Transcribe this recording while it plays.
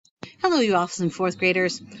Hello, you awesome fourth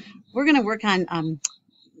graders. We're going to work on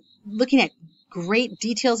looking at great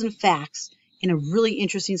details and facts in a really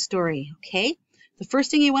interesting story, okay? The first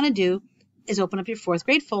thing you want to do is open up your fourth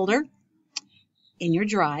grade folder in your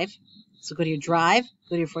drive. So go to your drive,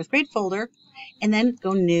 go to your fourth grade folder, and then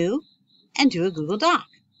go new and do a Google Doc,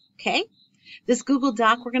 okay? This Google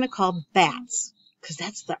Doc we're going to call BATS because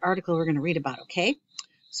that's the article we're going to read about, okay?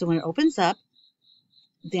 So when it opens up,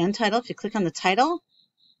 the untitled, if you click on the title,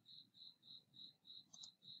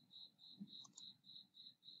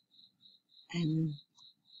 and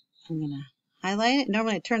I'm going to highlight it.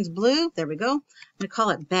 Normally it turns blue. There we go. I'm going to call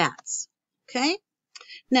it BATS. Okay.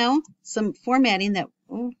 Now, some formatting that,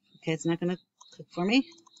 okay, it's not going to click for me.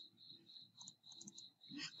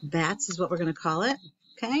 BATS is what we're going to call it.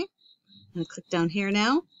 Okay. I'm going to click down here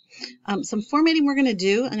now. Some formatting we're going to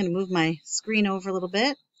do. I'm going to move my screen over a little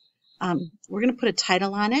bit. We're going to put a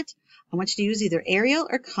title on it. I want you to use either Arial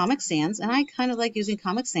or Comic Sans, and I kind of like using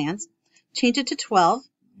Comic Sans. Change it to 12.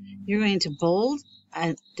 You're going to bold,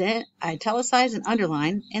 italicize, and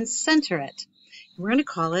underline, and center it. We're going to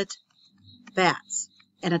call it BATS,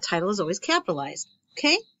 and a title is always capitalized.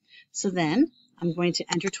 Okay? So then I'm going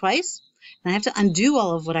to enter twice, and I have to undo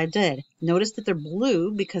all of what I did. Notice that they're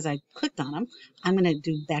blue because I clicked on them. I'm going to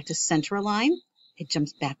do back to center align. It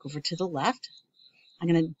jumps back over to the left. I'm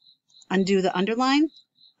going to undo the underline,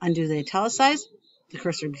 undo the italicize. The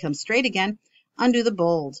cursor becomes straight again. Undo the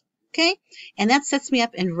bold. Okay, and that sets me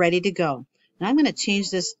up and ready to go. Now I'm going to change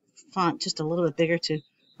this font just a little bit bigger to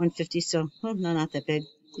 150, so, well, no, not that big.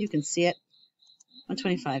 You can see it,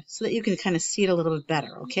 125, so that you can kind of see it a little bit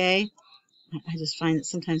better, okay? I just find that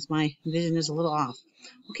sometimes my vision is a little off.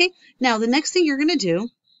 Okay, now the next thing you're going to do,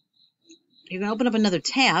 you're going to open up another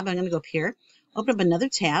tab. I'm going to go up here, open up another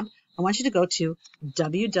tab. I want you to go to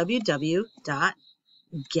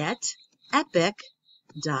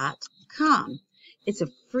www.getepic.com. It's a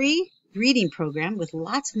free reading program with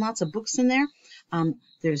lots and lots of books in there.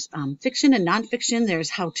 There's fiction and nonfiction.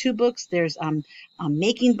 There's how-to books. There's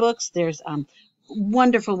making books. There's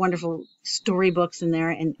wonderful, wonderful story books in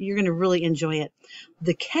there, and you're going to really enjoy it.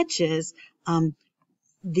 The catch is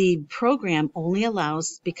the program only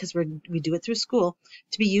allows, because we do it through school,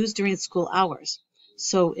 to be used during school hours.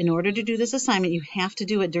 So in order to do this assignment, you have to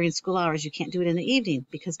do it during school hours. You can't do it in the evening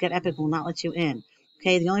because Get Epic will not let you in.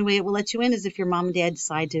 Okay, the only way it will let you in is if your mom and dad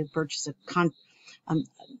decide to purchase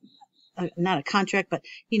not a contract, but,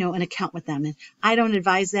 an account with them. And I don't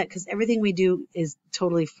advise that because everything we do is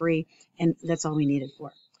totally free, and that's all we need it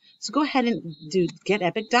for. So go ahead and do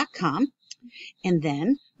getepic.com. And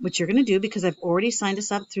then what you're going to do, because I've already signed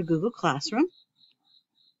us up through Google Classroom,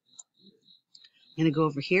 I'm going to go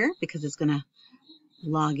over here because it's going to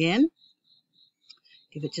log in.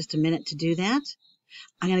 Give it just a minute to do that.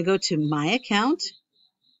 I'm going to go to my account.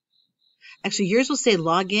 Actually, yours will say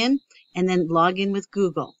log in and then log in with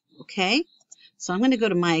Google, okay? So I'm going to go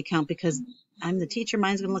to my account because I'm the teacher.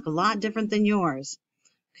 Mine's going to look a lot different than yours,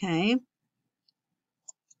 okay? And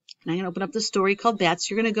I'm going to open up the story called BATS.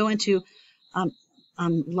 You're going to go into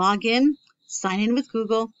log in, sign in with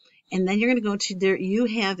Google, and then you're going to go to there. You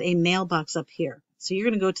have a mailbox up here. So you're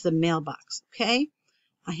going to go to the mailbox, okay?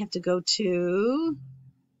 I have to go to...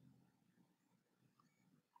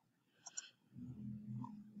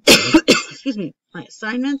 excuse me, my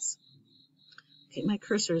assignments. Okay, my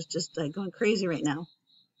cursor is just going crazy right now.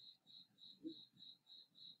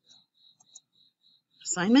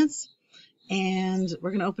 Assignments. And we're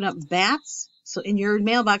going to open up BATS. So in your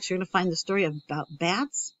mailbox, you're going to find the story about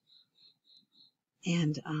BATS.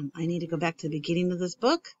 And I need to go back to the beginning of this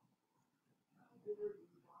book.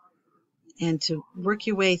 And to work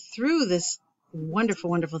your way through this wonderful,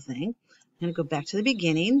 wonderful thing, I'm going to go back to the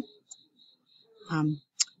beginning.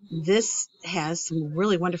 This has some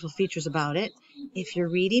really wonderful features about it. If you're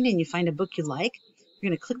reading and you find a book you like, you're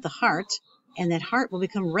going to click the heart, and that heart will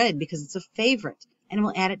become red because it's a favorite, and it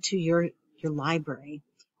will add it to your library.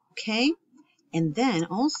 Okay? And then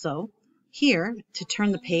also here, to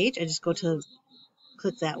turn the page, I just go to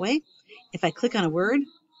click that way. If I click on a word,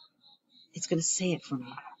 it's going to say it for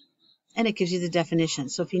me, and it gives you the definition.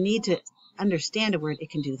 So if you need to understand a word, it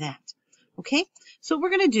can do that. Okay? So what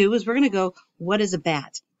we're going to do is we're going to go, what is a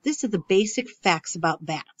bat? This is the basic facts about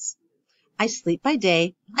bats. I sleep by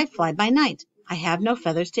day, I fly by night. I have no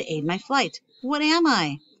feathers to aid my flight. What am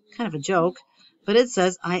I? Kind of a joke, but it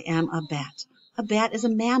says I am a bat. A bat is a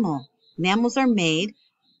mammal. Mammals are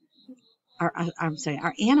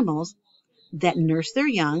are animals that nurse their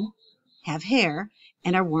young, have hair,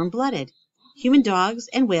 and are warm-blooded. Human dogs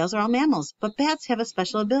and whales are all mammals, but bats have a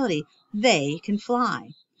special ability. They can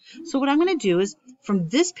fly. So what I'm going to do is, from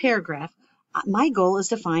this paragraph, my goal is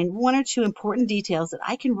to find 1 or 2 important details that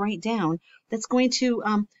I can write down that's going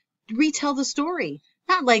to retell the story.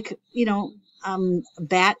 Not like,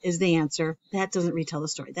 bat is the answer. That doesn't retell the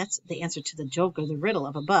story. That's the answer to the joke or the riddle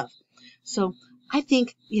up above. So I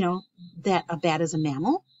think, that a bat is a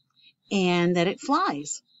mammal and that it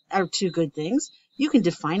flies are 2 good things. You can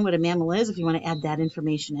define what a mammal is if you want to add that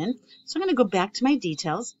information in. So I'm going to go back to my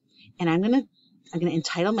details, and I'm going to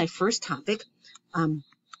entitle my first topic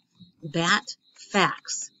Bat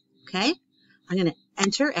Facts. Okay? I'm going to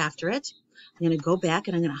enter after it. I'm going to go back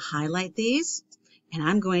and I'm going to highlight these, and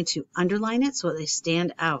I'm going to underline it so they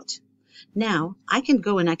stand out. Now, I can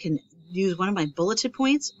go and I can use one of my bulleted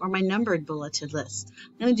points or my numbered bulleted lists.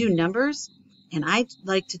 I'm going to do numbers, and I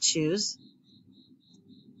like to choose,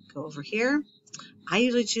 go over here. I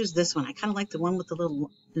usually choose this one. I kind of like the one with the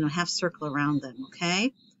little, half circle around them,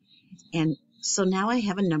 okay? And so now I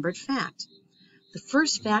have a numbered fact. The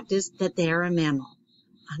first fact is that they are a mammal.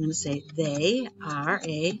 I'm going to say they are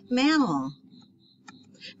a mammal.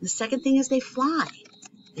 The second thing is they fly.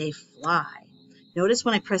 They fly. Notice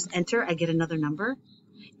when I press enter, I get another number.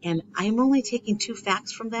 And I'm only taking 2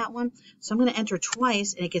 facts from that one. So I'm going to enter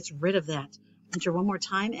twice, and it gets rid of that. Enter one more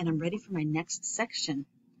time, and I'm ready for my next section.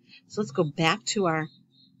 So let's go back to our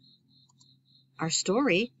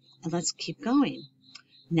story, and let's keep going.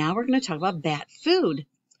 Now we're going to talk about bat food.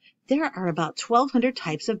 There are about 1,200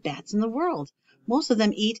 types of bats in the world. Most of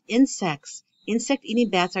them eat insects. Insect-eating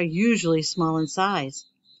bats are usually small in size.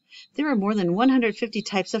 There are more than 150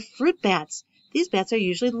 types of fruit bats. These bats are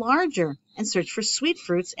usually larger and search for sweet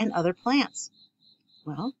fruits and other plants.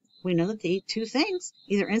 Well, we know that they eat 2 things,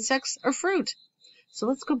 either insects or fruit. So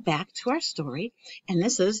let's go back to our story, and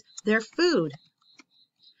this is their food.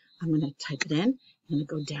 I'm going to type it in. I'm going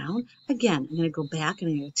to go down. Again, I'm going to go back, and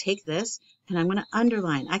I'm going to take this, and I'm going to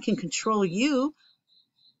underline. I can Control U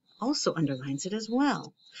also underlines it as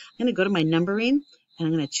well. I'm going to go to my numbering, and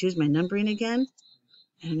I'm going to choose my numbering again.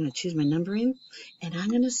 And I'm going to choose my numbering, and I'm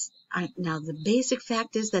going to, now the basic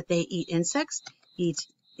fact is that they eat insects.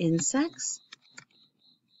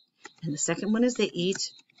 And the second one is they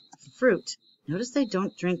eat fruit. Notice they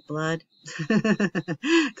don't drink blood,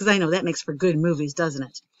 because I know that makes for good movies, doesn't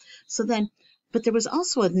it? So then, but there was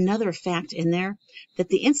also another fact in there, that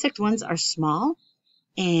the insect ones are small,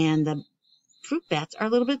 and the fruit bats are a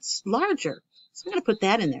little bit larger. So I'm going to put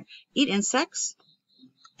that in there. Eat insects,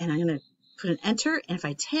 and I'm going to put an enter, and if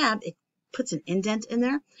I tab, it puts an indent in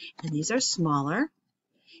there, and these are smaller.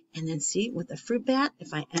 And then see, with the fruit bat,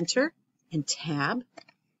 if I enter and tab,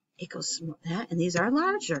 it goes that, and these are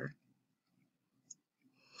larger.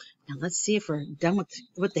 Now let's see if we're done with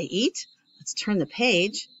what they eat. Let's turn the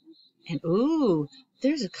page, and ooh,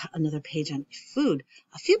 there's another page on food.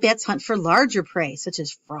 A few bats hunt for larger prey, such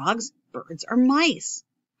as frogs, birds, or mice.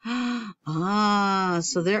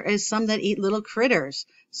 So there is some that eat little critters.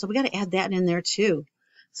 So we got to add that in there too.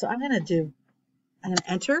 So I'm going to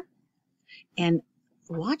enter, and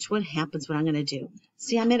watch what happens when I'm going to do.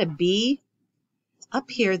 See, I'm at a B. Up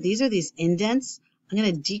here, these are these indents. I'm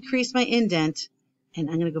going to decrease my indent, and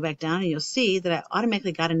I'm going to go back down, and you'll see that I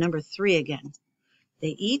automatically got a number 3 again.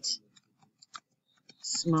 They eat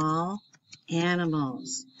small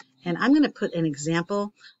animals. And I'm going to put an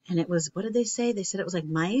example, and it was, what did they say? They said it was like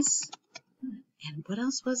mice. And what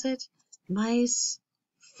else was it? Mice,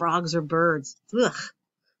 frogs, or birds. Ugh.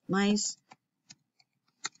 Mice,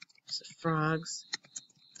 frogs,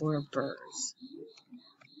 or birds.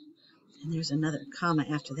 And there's another comma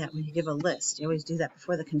after that when you give a list. You always do that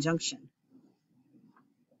before the conjunction.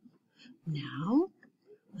 Now,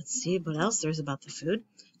 let's see what else there's about the food.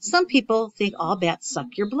 Some people think all bats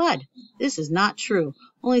suck your blood. This is not true.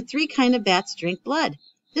 Only 3 kinds of bats drink blood.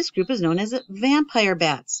 This group is known as vampire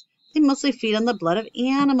bats. They mostly feed on the blood of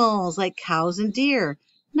animals like cows and deer,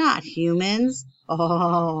 not humans.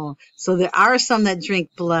 Oh, so there are some that drink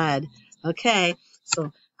blood. Okay, so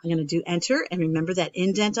I'm going to do enter, and remember that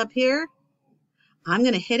indent up here? I'm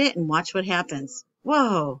going to hit it and watch what happens.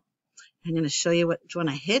 Whoa! I'm going to show you which one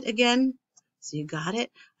I hit again. So you got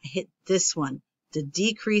it? I hit this one, the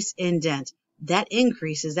decrease indent. That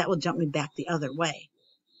increases, that will jump me back the other way.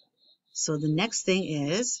 So the next thing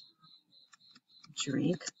is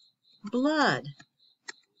drink blood.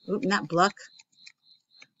 Oop, not bluck.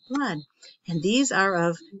 Blood. And these are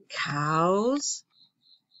of cows.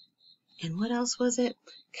 And what else was it?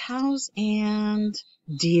 Cows and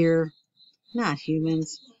deer. Not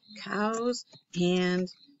humans. Cows and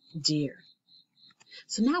deer.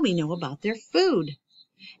 So now we know about their food.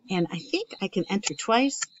 And I think I can enter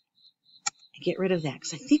twice and get rid of that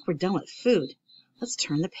because I think we're done with food. Let's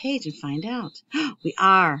turn the page and find out. We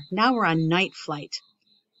are. Now we're on night flight.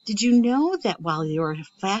 Did you know that while you're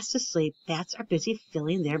fast asleep, bats are busy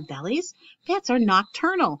filling their bellies? Bats are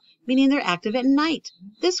nocturnal, meaning they're active at night.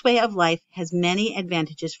 This way of life has many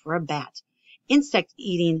advantages for a bat.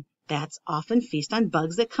 Insect-eating bats often feast on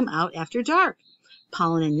bugs that come out after dark.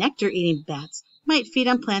 Pollen and nectar-eating bats might feed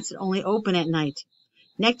on plants that only open at night.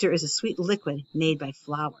 Nectar is a sweet liquid made by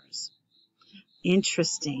flowers.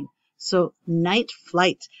 Interesting. So, night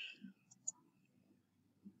flight.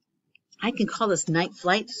 I can call this night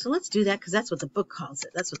flight, so let's do that because that's what the book calls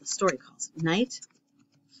it. That's what the story calls it. Night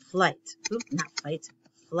flight. Oop, not fight.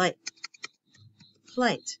 Flight.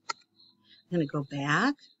 Flight. I'm going to go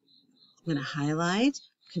back. I'm going to highlight.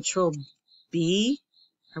 Control B.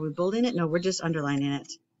 Are we bolding it? No, we're just underlining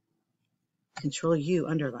it. Control U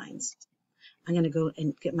underlines. I'm going to go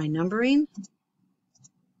and get my numbering.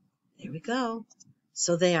 There we go.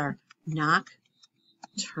 So they are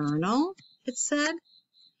nocturnal, it said.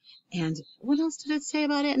 And what else did it say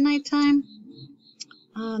about it at nighttime?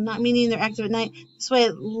 Not meaning they're active at night. This way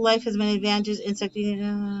life has many advantages. Insect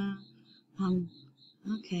eating.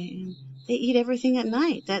 Okay. And they eat everything at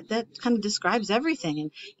night. That kind of describes everything.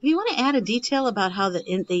 And if you want to add a detail about how they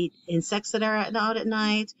eat insects that are out at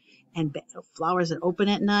night and flowers that open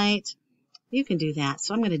at night, you can do that.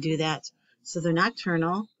 So I'm going to do that. So they're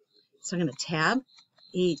nocturnal. So I'm going to tab,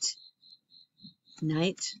 eat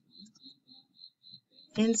night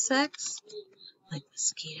insects like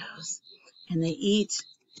mosquitoes, and they eat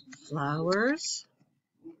flowers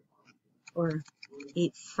or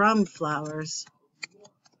eat from flowers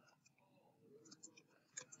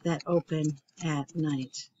that open at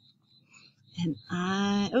night. And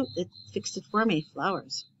it fixed it for me,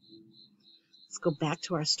 flowers. Let's go back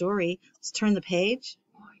to our story. Let's turn the page.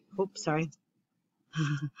 Oops, sorry.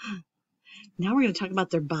 Now we're going to talk about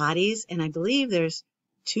their bodies, and I believe there's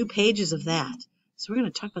 2 pages of that. So we're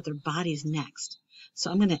going to talk about their bodies next.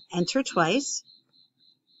 So I'm going to enter twice.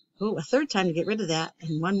 Oh, a third time to get rid of that.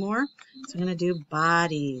 And one more. So I'm going to do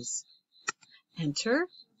bodies. Enter.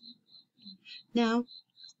 Now,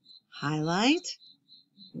 highlight.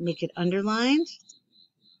 Make it underlined.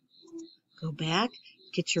 Go back.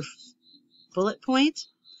 Get your bullet point.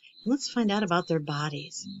 And let's find out about their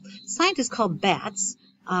bodies. Scientists call bats,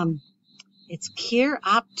 it's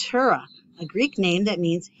Chiroptera, a Greek name that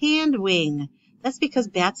means hand wing. That's because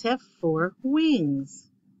bats have 4 wings.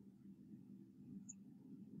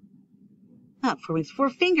 Not 4 wings, 4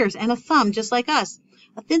 fingers and a thumb, just like us.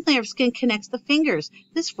 A thin layer of skin connects the fingers.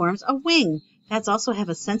 This forms a wing. Bats also have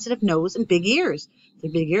a sensitive nose and big ears.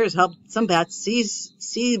 Their big ears help some bats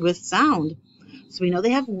see with sound. So we know they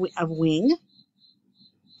have a wing.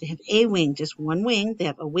 They have a wing, just one wing. They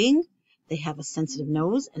have a wing. They have a sensitive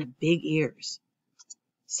nose and a big ears.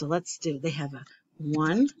 So let's do, they have a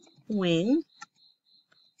 1 wing,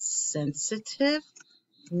 sensitive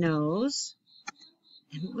nose,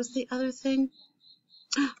 and what was the other thing?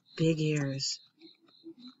 Big ears.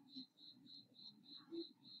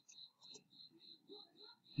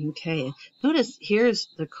 Okay, notice here's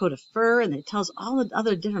the coat of fur, and it tells all the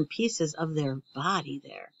other different pieces of their body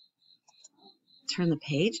there. Turn the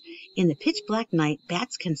page. In the pitch black night,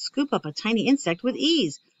 bats can scoop up a tiny insect with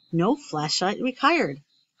ease. No flashlight required.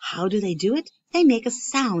 How do they do it? They make a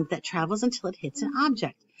sound that travels until it hits an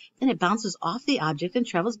object. Then it bounces off the object and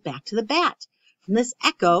travels back to the bat. From this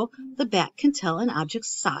echo, the bat can tell an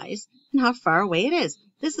object's size and how far away it is.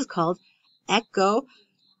 This is called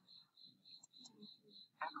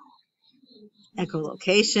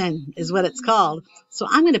echolocation is what it's called. So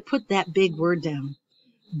I'm going to put that big word down.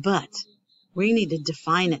 But we need to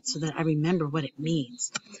define it so that I remember what it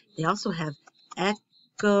means. They also have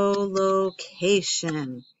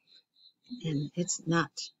echolocation. And it's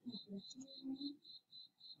not.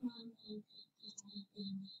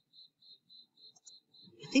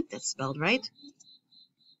 I think that's spelled right.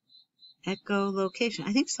 Echolocation.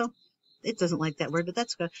 I think so. It doesn't like that word, but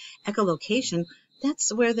that's good. Echolocation.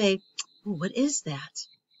 That's where they. Oh, what is that?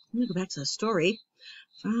 Let me go back to the story.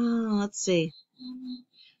 Oh, let's see.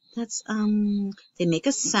 That's they make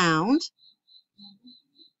a sound.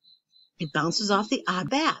 It bounces off the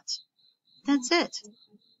bat. That's it.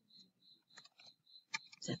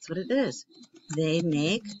 That's what it is. They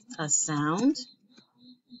make a sound.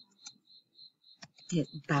 It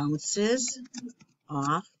bounces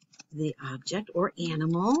off the object or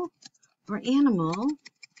animal,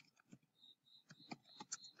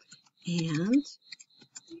 and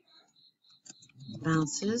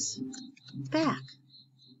bounces back.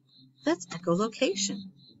 That's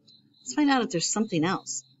echolocation. Let's find out if there's something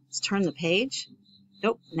else. Let's turn the page.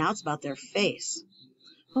 Nope, now it's about their face.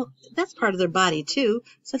 Well, that's part of their body too,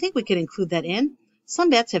 so I think we could include that in. Some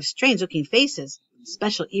bats have strange-looking faces.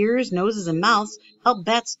 Special ears, noses, and mouths help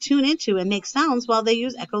bats tune into and make sounds while they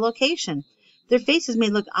use echolocation. Their faces may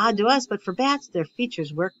look odd to us, but for bats, their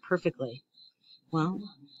features work perfectly. Well,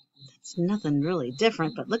 that's nothing really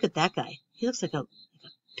different, but look at that guy. He looks like a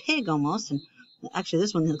pig almost, and actually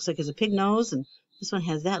this one looks like he has a pig nose, and this one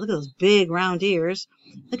has that. Look at those big round ears.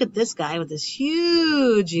 Look at this guy with his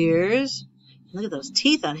huge ears. Look at those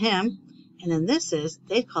teeth on him. And then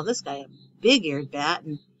they call this guy a big-eared bat,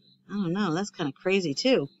 and I don't know, that's kind of crazy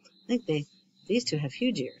too. I think these two have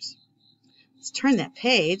huge ears. Let's turn that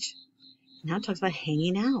page. Now it talks about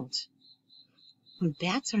hanging out. When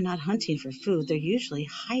bats are not hunting for food, they're usually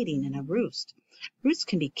hiding in a roost. Roosts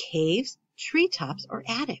can be caves, treetops, or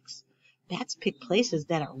attics. Bats pick places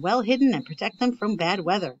that are well hidden and protect them from bad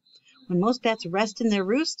weather. When most bats rest in their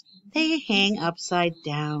roost, they hang upside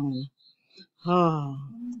down. Oh.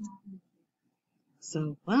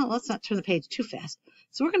 So, well, let's not turn the page too fast.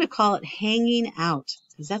 So we're going to call it hanging out,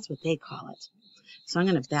 because that's what they call it. So I'm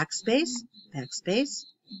going to backspace,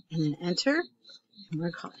 and then enter. And we're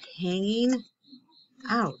going to call it hanging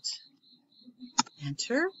out.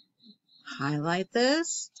 Enter. Highlight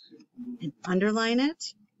this and underline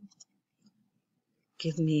it.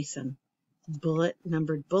 Give me some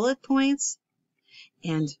numbered bullet points.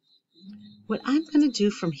 And what I'm going to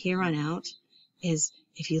do from here on out is,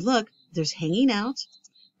 if you look, there's hanging out,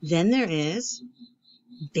 then there is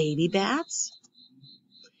baby bats,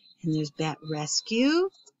 and there's bat rescue,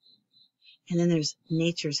 and then there's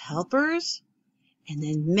nature's helpers, and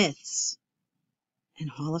then myths and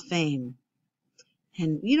Hall of Fame.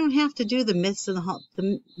 And you don't have to do the myths of the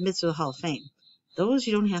Hall of Fame. Those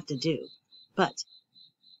you don't have to do. But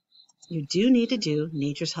you do need to do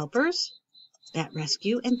nature's helpers, bat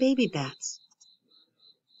rescue, and baby bats.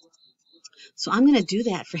 So I'm going to do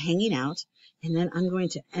that for hanging out, and then I'm going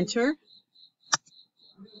to enter,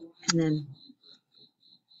 and then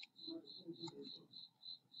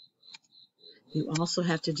you also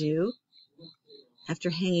have to do,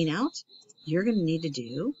 after hanging out, you're going to need to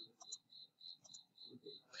do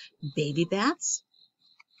baby bats,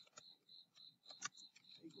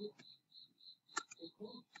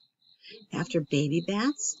 after baby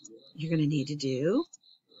bats, you're going to need to do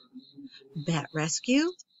bat rescue,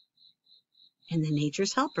 and the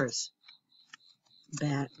nature's helpers.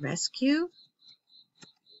 Bat rescue,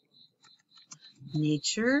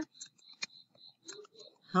 nature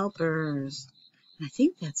helpers. And I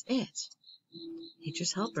think that's it.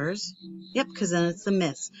 Nature's helpers. Yep, because then it's the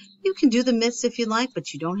myths. You can do the myths if you like,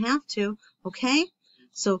 but you don't have to. Okay?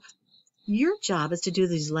 So your job is to do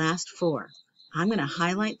these last four. I'm going to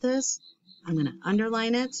highlight this. I'm going to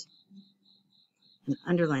underline it. And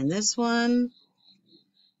underline this one.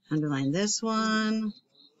 Underline this one.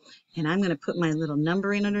 And I'm going to put my little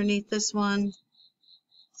numbering underneath this one.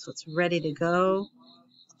 So it's ready to go.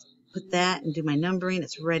 Put that and do my numbering.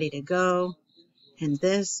 It's ready to go. And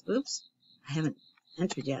this, oops, I haven't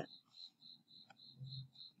entered yet.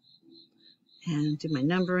 And do my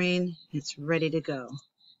numbering. It's ready to go.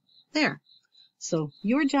 There. So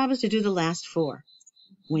your job is to do the last four.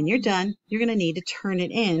 When you're done, you're going to need to turn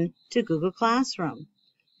it in to Google Classroom.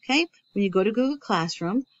 Okay? When you go to Google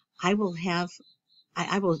Classroom, I will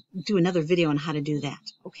do another video on how to do that,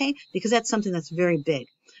 okay? Because that's something that's very big.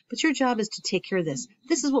 But your job is to take care of this.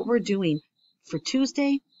 This is what we're doing for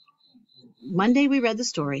Tuesday. Monday, we read the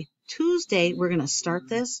story. Tuesday, we're going to start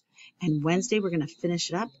this. And Wednesday, we're going to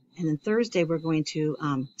finish it up. And then Thursday, we're going to,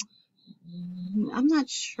 I'm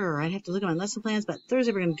not sure. I'd have to look at my lesson plans, but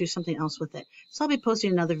Thursday, we're going to do something else with it. So I'll be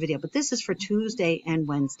posting another video. But this is for Tuesday and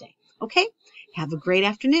Wednesday, okay? Have a great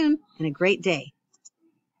afternoon and a great day.